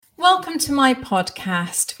Welcome to my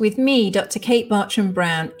podcast with me, Dr. Kate Bartram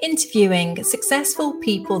Brown, interviewing successful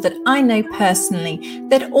people that I know personally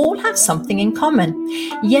that all have something in common.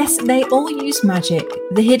 Yes, they all use magic,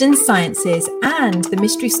 the hidden sciences, and the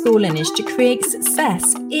mystery school lineage to create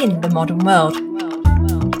success in the modern world.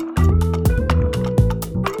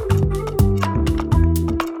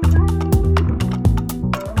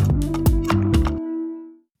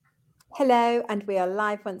 Hello, and we are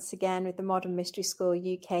live once again with the Modern Mystery School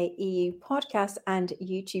UK EU podcast and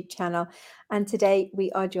YouTube channel. And today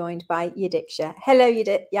we are joined by Yadiksha. Hello,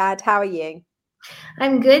 Yad, how are you?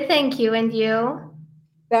 I'm good, thank you. And you?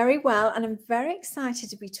 Very well, and I'm very excited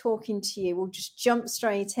to be talking to you. We'll just jump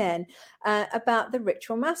straight in about the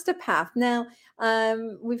Ritual Master Path. Now,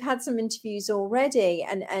 we've had some interviews already,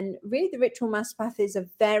 and really the Ritual Master Path is a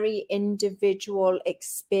very individual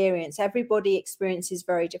experience. Everybody experiences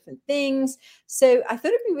very different things. So I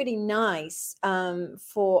thought it'd be really nice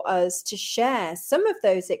for us to share some of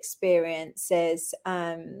those experiences,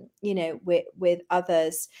 with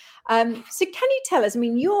others. So can you tell us, I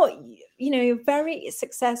mean, you're very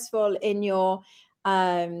successful in your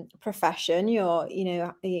profession.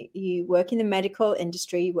 You work in the medical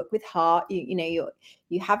industry, you work with heart,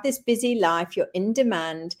 you have this busy life, you're in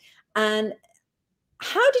demand. And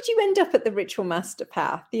how did you end up at the Ritual Master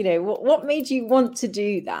Path? What made you want to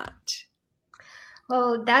do that?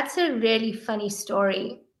 Well, that's a really funny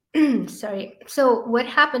story. Sorry. So what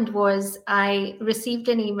happened was I received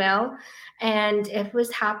an email and it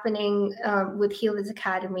was happening with Healers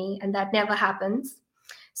Academy, and that never happens.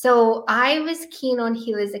 So I was keen on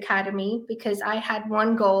Healers Academy because I had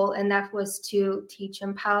one goal, and that was to teach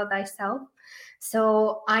Empower Thyself.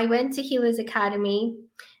 So I went to Healers Academy,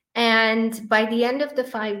 and by the end of the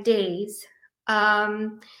 5 days,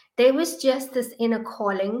 there was just this inner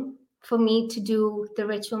calling for me to do the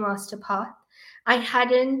Ritual Master Path. I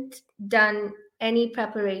hadn't done any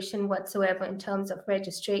preparation whatsoever in terms of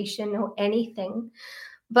registration or anything,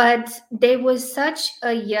 but there was such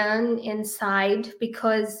a yearn inside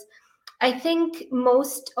because I think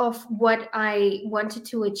most of what I wanted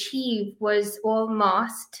to achieve was all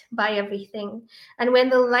masked by everything. And when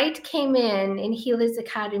the light came in Healers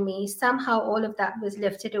Academy, somehow all of that was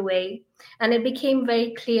lifted away. And it became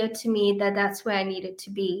very clear to me that that's where I needed to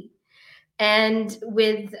be. And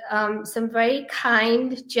with some very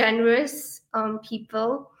kind, generous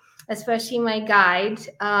people, especially my guide,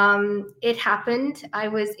 it happened. I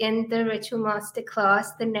was in the Ritual Master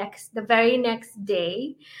class the very next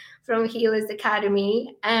day from Healers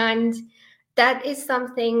Academy, and that is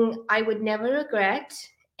something I would never regret.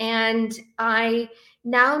 And I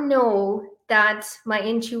now know that my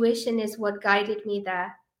intuition is what guided me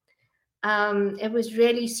there. It was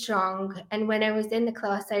really strong. And when I was in the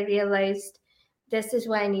class, I realized this is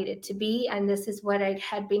where I needed to be, and this is what I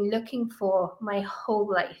had been looking for my whole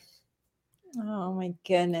life. Oh my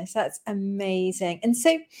goodness, that's amazing. And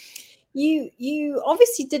so you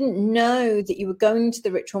obviously didn't know that you were going to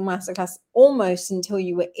the Ritual Masterclass almost until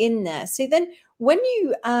you were in there. So then when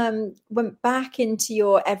you went back into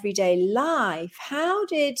your everyday life, how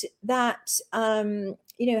did that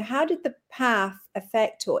how did the path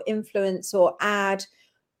affect or influence or add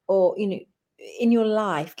or in your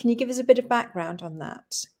life? Can you give us a bit of background on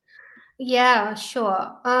that? Yeah,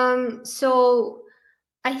 sure. So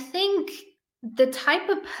I think the type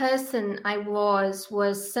of person I was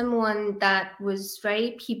someone that was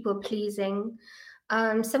very people pleasing,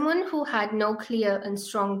 someone who had no clear and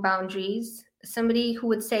strong boundaries, somebody who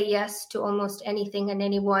would say yes to almost anything and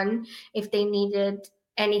anyone if they needed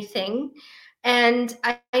anything. And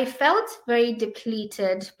I felt very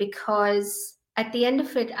depleted because at the end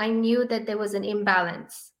of it, I knew that there was an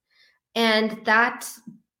imbalance, and that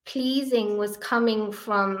pleasing was coming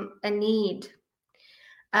from a need.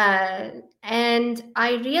 And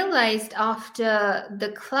I realized after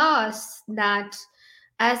the class that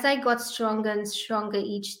as I got stronger and stronger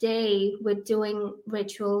each day with doing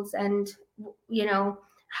rituals and,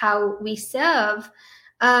 how we serve,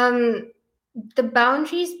 the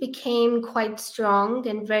boundaries became quite strong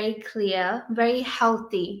and very clear, very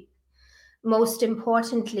healthy, most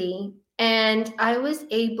importantly. And I was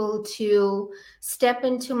able to step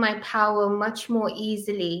into my power much more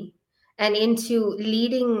easily and into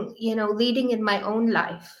leading in my own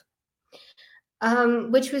life,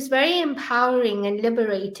 which was very empowering and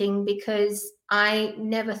liberating because I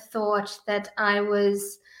never thought that I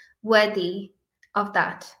was worthy of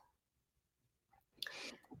that.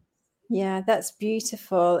 Yeah, that's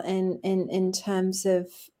beautiful in terms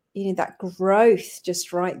of that growth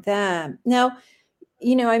just right there. Now,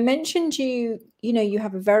 I mentioned you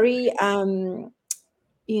have a very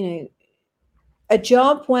a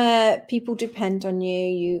job where people depend on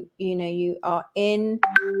you, you are in,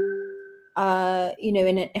 in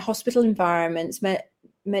a hospital environments,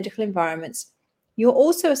 medical environments. You're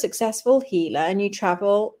also a successful healer, and you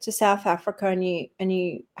travel to South Africa, and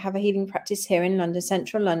you have a healing practice here in London,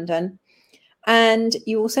 central London, and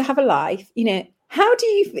you also have a life. How do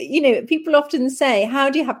you, people often say, how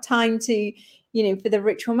do you have time to, for the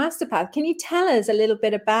Ritual Master Path? Can you tell us a little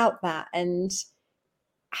bit about that and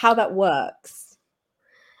how that works?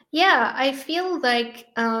 Yeah, I feel like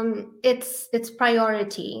it's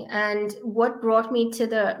priority. And what brought me to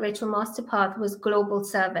the Ritual Master Path was global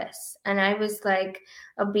service. And I was like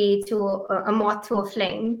a bee to a moth to a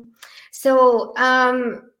flame. So,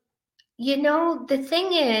 the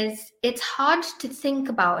thing is, it's hard to think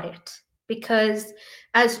about it because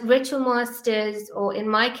as ritual masters, or in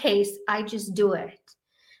my case, I just do it.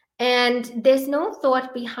 And there's no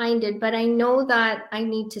thought behind it, but I know that I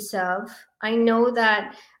need to serve. I know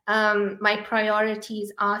that my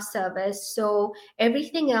priorities are service. So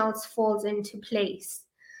everything else falls into place.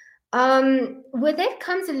 With it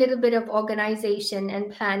comes a little bit of organization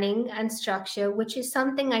and planning and structure, which is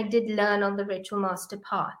something I did learn on the Ritual Master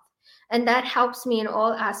Path. And that helps me in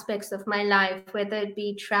all aspects of my life, whether it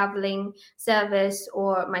be traveling, service,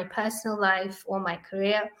 or my personal life or my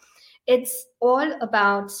career. It's all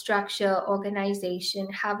about structure,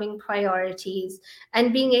 organization, having priorities,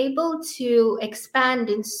 and being able to expand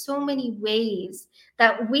in so many ways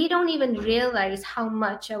that we don't even realize how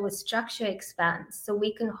much our structure expands, so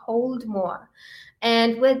we can hold more.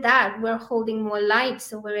 And with that, we're holding more light,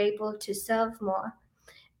 so we're able to serve more.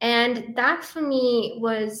 And that for me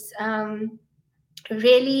was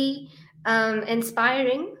really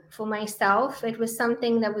inspiring for myself. It was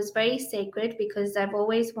something that was very sacred because I've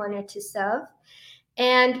always wanted to serve.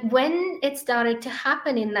 And when it started to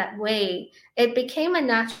happen in that way, it became a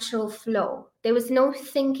natural flow. There was no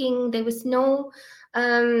thinking, there was no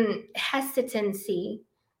hesitancy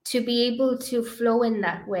to be able to flow in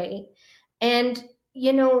that way. And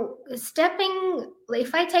if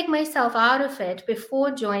I take myself out of it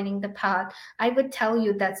before joining the path, I would tell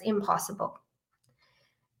you that's impossible.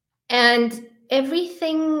 And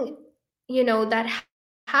everything, that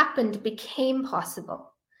happened became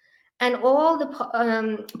possible. And all the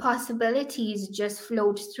possibilities just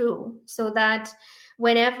flowed through, so that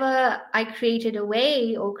whenever I created a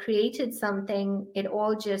way or created something, it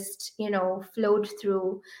all just, flowed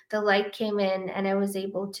through. The light came in and I was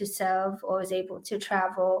able to serve, or was able to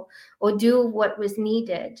travel or do what was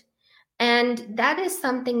needed. And that is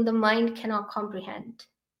something the mind cannot comprehend.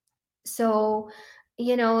 So,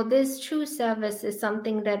 this true service is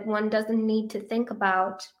something that one doesn't need to think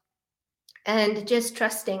about, and just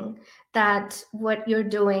trusting that what you're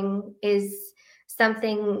doing is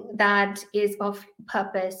something that is of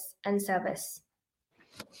purpose and service.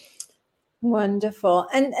 Wonderful.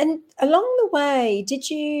 And along the way, did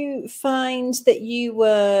you find that you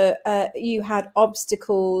had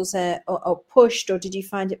obstacles or pushed, or did you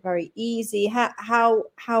find it very easy? How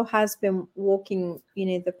has been walking,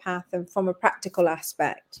 the path, and from a practical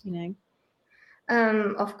aspect,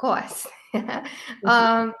 Of course,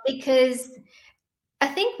 because I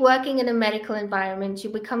think working in a medical environment, you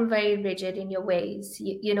become very rigid in your ways.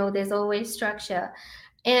 There's always structure,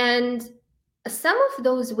 and some of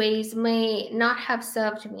those ways may not have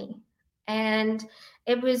served me. And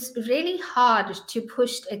it was really hard to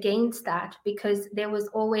push against that, because I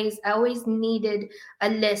always needed a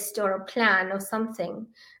list or a plan or something.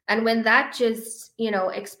 And when that just,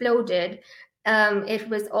 exploded, it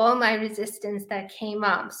was all my resistance that came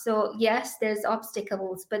up. So yes, there's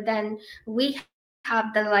obstacles, but then we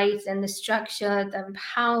have the light and the structure, the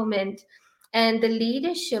empowerment, and the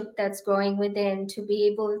leadership that's growing within to be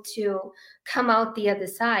able to come out the other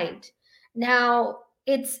side. Now,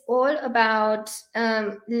 it's all about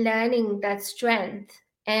learning that strength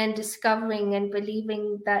and discovering and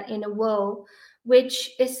believing that inner will,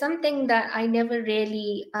 which is something that I never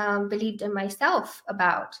really believed in myself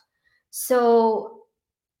about. So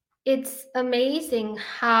it's amazing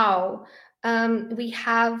how we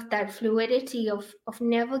have that fluidity of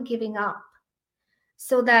never giving up.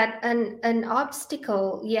 So that an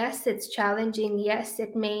obstacle, yes, it's challenging, yes,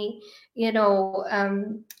 it may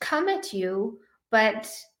come at you,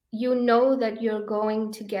 but you know that you're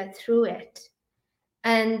going to get through it.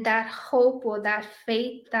 And that hope or that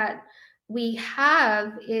faith that we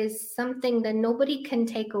have is something that nobody can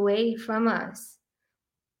take away from us.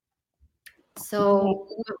 So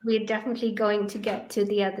we're definitely going to get to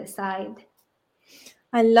the other side.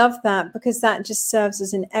 I love that, because that just serves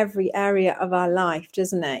us in every area of our life,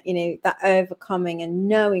 doesn't it? That overcoming and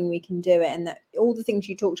knowing we can do it, and that all the things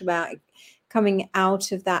you talked about coming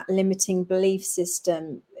out of that limiting belief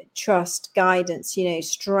system, trust, guidance,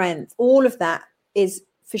 strength, all of that is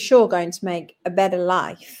for sure going to make a better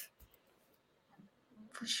life.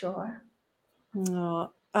 For sure.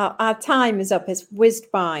 Oh, our time is up. It's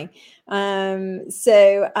whizzed by.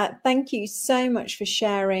 So thank you so much for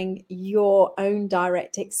sharing your own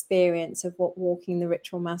direct experience of what walking the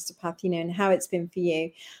Ritual Master Path, and how it's been for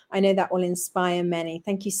you. I know that will inspire many.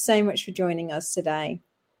 Thank you so much for joining us today.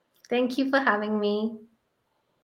 Thank you for having me.